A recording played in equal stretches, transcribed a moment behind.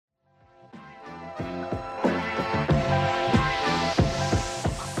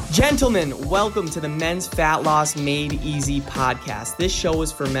Gentlemen, welcome to the Men's Fat Loss Made Easy podcast. This show is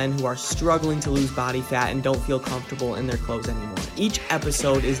for men who are struggling to lose body fat and don't feel comfortable in their clothes anymore. Each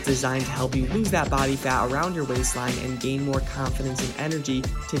episode is designed to help you lose that body fat around your waistline and gain more confidence and energy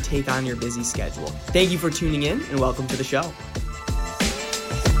to take on your busy schedule. Thank you for tuning in and welcome to the show.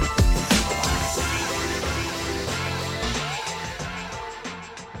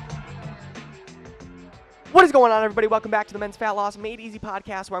 What is going on, everybody? Welcome back to the Men's Fat Loss Made Easy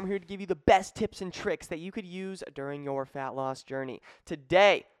podcast, where I'm here to give you the best tips and tricks that you could use during your fat loss journey.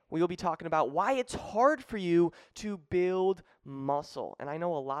 Today, we will be talking about why it's hard for you to build muscle. And I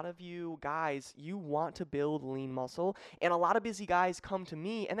know a lot of you guys, you want to build lean muscle, and a lot of busy guys come to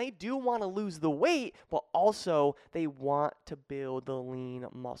me and they do want to lose the weight, but also they want to build the lean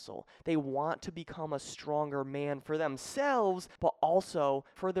muscle. They want to become a stronger man for themselves, but also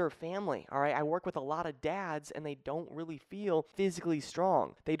for their family. All right. I work with a lot of dads and they don't really feel physically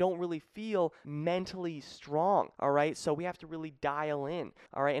strong. They don't really feel mentally strong. All right. So we have to really dial in.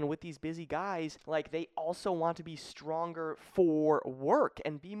 All right. And with these busy guys, like, they also want to be stronger for work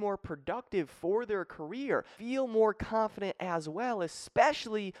and be more productive for their career, feel more confident as well,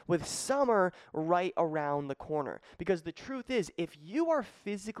 especially with summer right around the corner. Because the truth is, if you are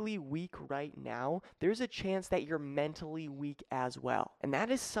physically weak right now, there's a chance that you're mentally weak as well. And that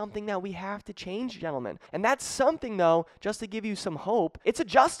is something that we have to change, gentlemen. And that's something, though, just to give you some hope, it's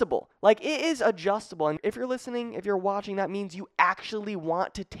adjustable. Like, it is adjustable. And if you're listening, if you're watching, that means you actually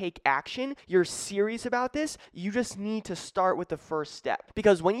want to take action. You're serious about this. You just need to start with the first step.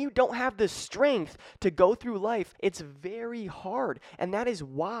 Because when you don't have the strength to go through life, it's very hard. And that is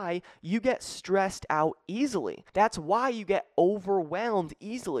why you get stressed out easily. That's why you get overwhelmed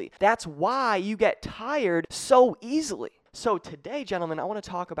easily. That's why you get tired so easily. So today, gentlemen, I want to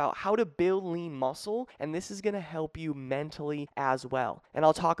talk about how to build lean muscle, and this is going to help you mentally as well. And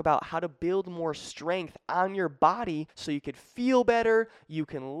I'll talk about how to build more strength on your body so you could feel better, you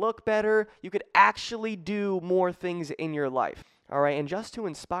can look better, you could actually do more things in your life. All right, and just to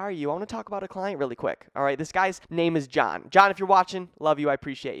inspire you, I want to talk about a client really quick. All right, this guy's name is John. John, if you're watching, love you, I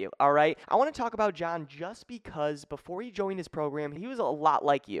appreciate you. All right, I want to talk about John just because before he joined his program, he was a lot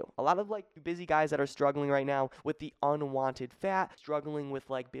like you. A lot of like busy guys that are struggling right now with the unwanted fat, struggling with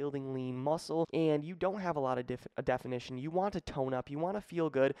like building lean muscle, and you don't have a lot of definition. You want to tone up, you want to feel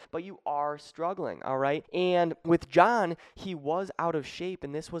good, but you are struggling, all right? And with John, he was out of shape,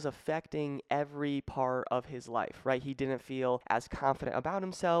 and this was affecting every part of his life, right? He didn't feel as confident about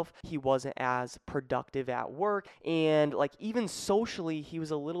himself. He wasn't as productive at work. And like even socially, he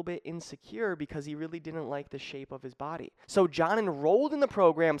was a little bit insecure because he really didn't like the shape of his body. So John enrolled in the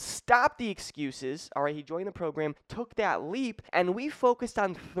program, stopped the excuses. All right, he joined the program, took that leap, and we focused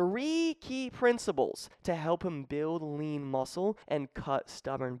on 3 key principles to help him build lean muscle and cut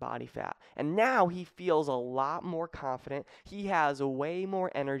stubborn body fat. And now he feels a lot more confident. He has way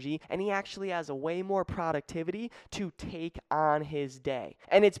more energy, and he actually has a way more productivity to take on his day.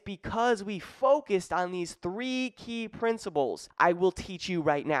 And it's because we focused on these 3 key principles I will teach you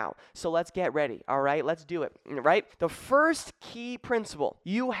right now. So let's get ready. All right, let's do it. Right? The first key principle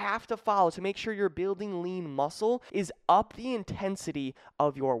you have to follow to make sure you're building lean muscle is up the intensity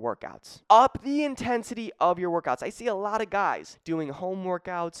of your workouts. Up the intensity of your workouts. I see a lot of guys doing home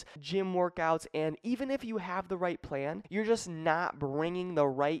workouts, gym workouts, and even if you have the right plan, you're just not bringing the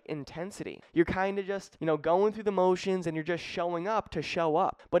right intensity. You're kind of just, going through the motions, and you're just showing up to show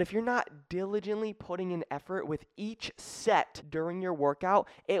up. But if you're not diligently putting in effort with each set during your workout,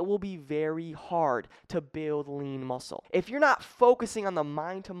 it will be very hard to build lean muscle. If you're not focusing on the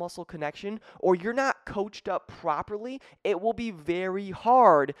mind to muscle connection, or you're not coached up properly, it will be very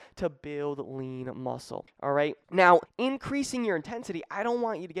hard to build lean muscle. All right. Now, increasing your intensity, I don't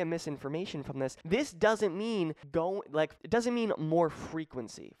want you to get misinformation from this. This doesn't mean it doesn't mean more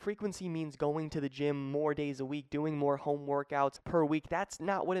frequency. Frequency means going to the gym more days a week, doing more home workouts per week. That's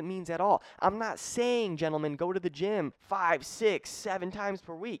not what it means at all. I'm not saying, gentlemen, go to the gym 5, 6, 7 times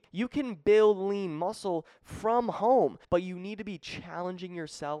per week. You can build lean muscle from home, but you need to be challenging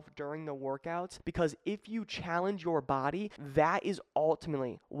yourself during the workouts, because if you challenge your body, that is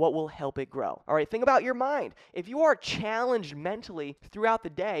ultimately what will help it grow. All right, think about your mind. If you are challenged mentally throughout the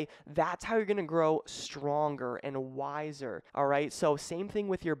day, that's how you're going to grow stronger and wiser. All right, so same thing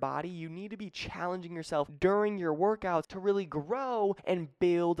with your body. You need to be challenging yourself during your workouts to really grow and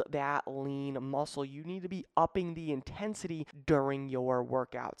build that lean muscle. You need to be upping the intensity during your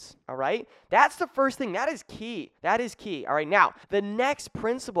workouts. All right, that's the first thing. That is key. That is key. All right, now the next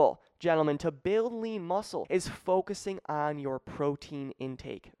principle gentlemen, to build lean muscle is focusing on your protein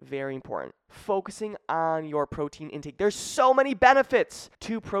intake. Very important. Focusing on your protein intake. There's so many benefits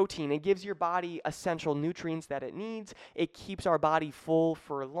to protein. It gives your body essential nutrients that it needs. It keeps our body full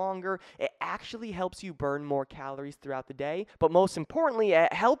for longer. It actually helps you burn more calories throughout the day. But most importantly,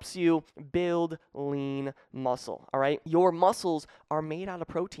 it helps you build lean muscle. All right? Your muscles are made out of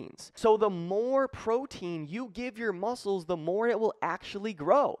proteins. So the more protein you give your muscles, the more it will actually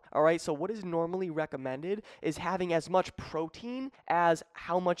grow. All right? So what is normally recommended is having as much protein as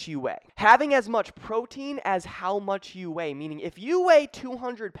how much you weigh. Having as much protein as how much you weigh, meaning if you weigh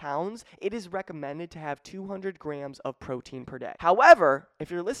 200 pounds, it is recommended to have 200 grams of protein per day. However, if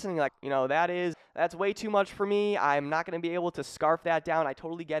you're listening like, that's way too much for me, I'm not going to be able to scarf that down, I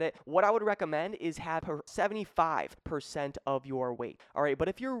totally get it. What I would recommend is have 75% of your weight. All right, but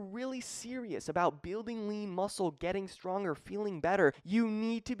if you're really serious about building lean muscle, getting stronger, feeling better, you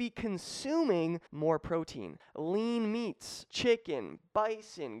need to be consuming more protein. Lean meats, chicken,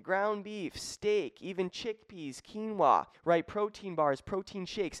 bison, ground beef, steak, even chickpeas, quinoa, right? Protein bars, protein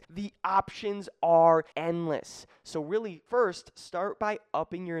shakes. The options are endless. So really, first, start by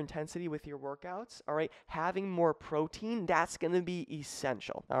upping your intensity with your workouts, all right? Having more protein, that's going to be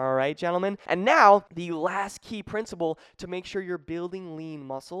essential, all right, gentlemen? And now, the last key principle to make sure you're building lean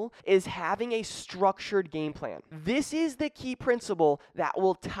muscle is having a structured game plan. This is the key principle that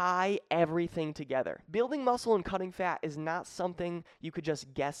will tie everything together. Building muscle and cutting fat is not something you could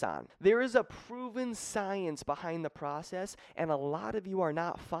just guess on. There is a proven science behind the process, and a lot of you are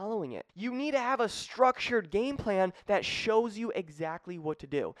not following it. You need to have a structured game plan that shows you exactly what to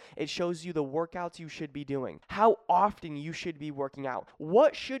do. It shows you the workouts you should be doing, how often you should be working out,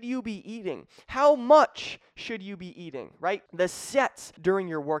 what should you be eating, how much should you be eating, right? The sets during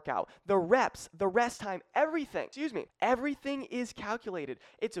your workout, the reps, the rest time, everything is calculated.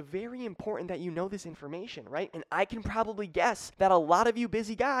 It's very important that you know this information, right? And I can probably guess that a lot of you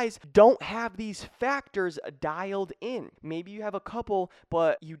busy guys don't have these factors dialed in. Maybe you have a couple,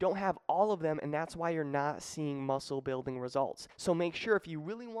 but you don't have all of them, and that's why you're not seeing muscle building results. So make sure if you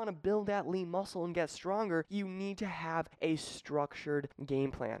really want to build that lean muscle and get stronger, you need to have a structured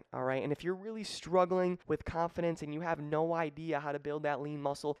game plan, all right? And if you're really struggling with confidence and you have no idea how to build that lean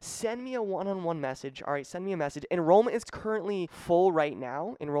muscle, send me a one-on-one message, all right? Send me a message. Enrollment is currently full right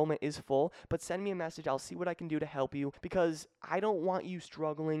now. Enrollment is full, but send me a message. I'll see what I can do to help you, because I don't want you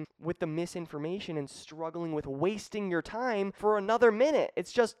struggling with the misinformation and struggling with wasting your time for another minute.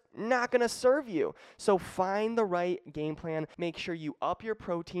 It's just not going to serve you. So find the right game plan. Make sure you up your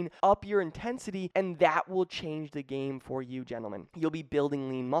protein, up your intensity, and that will change the game for you, gentlemen. You'll be building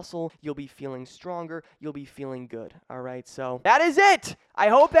lean muscle. You'll be feeling stronger. You'll be feeling good. All right, so that is it. I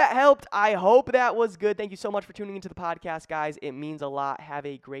hope that helped. I hope that was good. Thank you so much for tuning into the podcast, guys. It means a lot. Have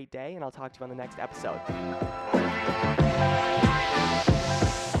a great day, and I'll talk to you on the next episode.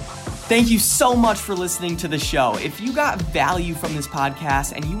 Thank you so much for listening to the show. If you got value from this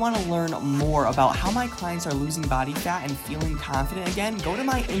podcast and you want to learn more about how my clients are losing body fat and feeling confident again, go to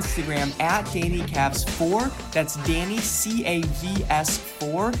my Instagram at DannyCavs4. That's Danny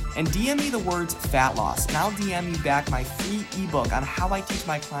CAVS4, and DM me the words fat loss, and I'll DM you back my free ebook on how I teach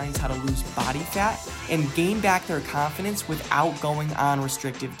my clients how to lose body fat and gain back their confidence without going on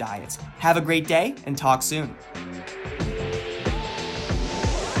restrictive diets. Have a great day and talk soon.